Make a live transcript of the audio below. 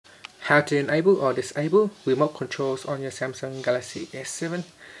how to enable or disable remote controls on your Samsung Galaxy S7.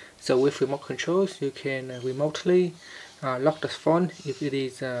 So with remote controls, you can remotely lock the phone if it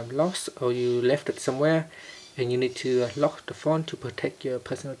is lost or you left it somewhere and you need to lock the phone to protect your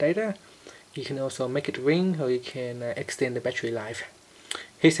personal data. You can also make it ring, or you can extend the battery life.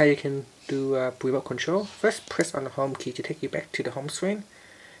 Here's how you can do remote control. First, press on the home key to take you back to the home screen.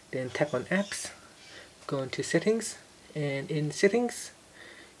 Then tap on apps, go into settings, and in settings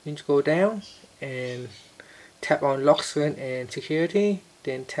you need to go down and tap on lock screen and security.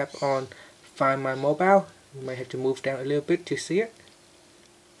 Then tap on find my mobile. You might have to move down a little bit to see it.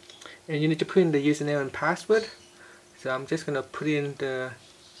 And you need to put in the username and password. So I'm just gonna put in the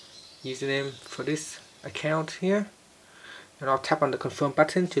username for this account here, and I'll tap on the confirm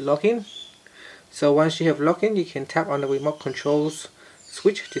button to log in. So once you have logged in, you can tap on the remote controls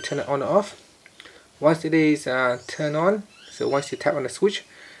switch to turn it on or off. Once it is turned on, so once you tap on the switch,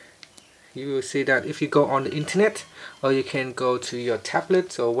 you will see that if you go on the internet, or you can go to your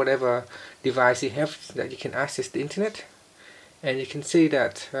tablet or whatever device you have that you can access the internet, and you can see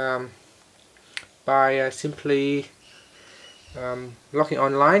that by simply logging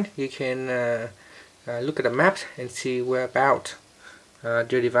online, you can look at the map and see where about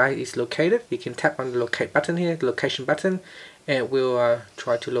your device is located. You can tap on the locate button here, the location button, and it will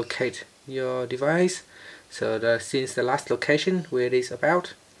try to locate your device. So since the last location where it is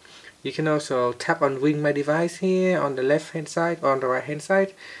about. You can also tap on ring my device here on the left hand side or on the right hand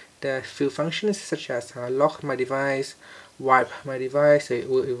side. There are a few functions such as lock my device, wipe my device, so it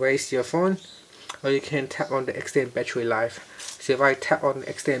will erase your phone, or you can tap on the extend battery life. So if I tap on the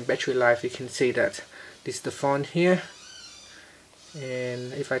extend battery life, you can see that this is the phone here,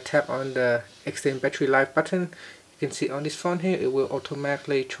 and if I tap on the extend battery life button, you can see on this phone here it will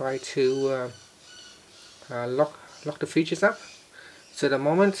automatically try to lock the features up. So at the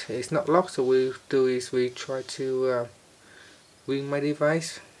moment it's not locked, so what we do is we try to ring my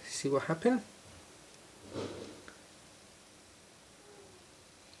device, see what happens.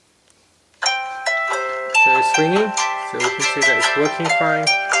 So it's ringing, so we can see that it's working fine.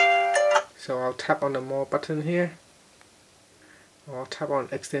 So I'll tap on the more button here, I'll tap on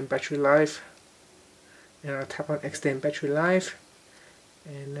extend battery life, and I'll tap on extend battery life,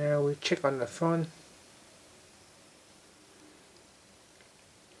 and now we check on the phone.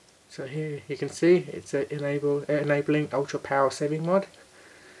 So here you can see it's enabling ultra power saving mode.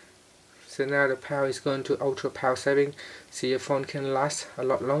 So now the power is going to ultra power saving, so your phone can last a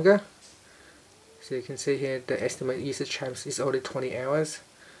lot longer. So you can see here the estimated usage time is only 20 hours.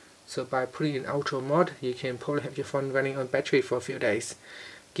 So by putting in ultra mode, you can probably have your phone running on battery for a few days,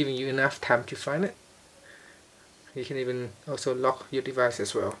 giving you enough time to find it. You can even also lock your device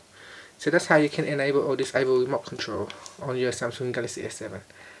as well. So that's how you can enable or disable remote control on your Samsung Galaxy S7.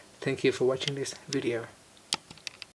 Thank you for watching this video.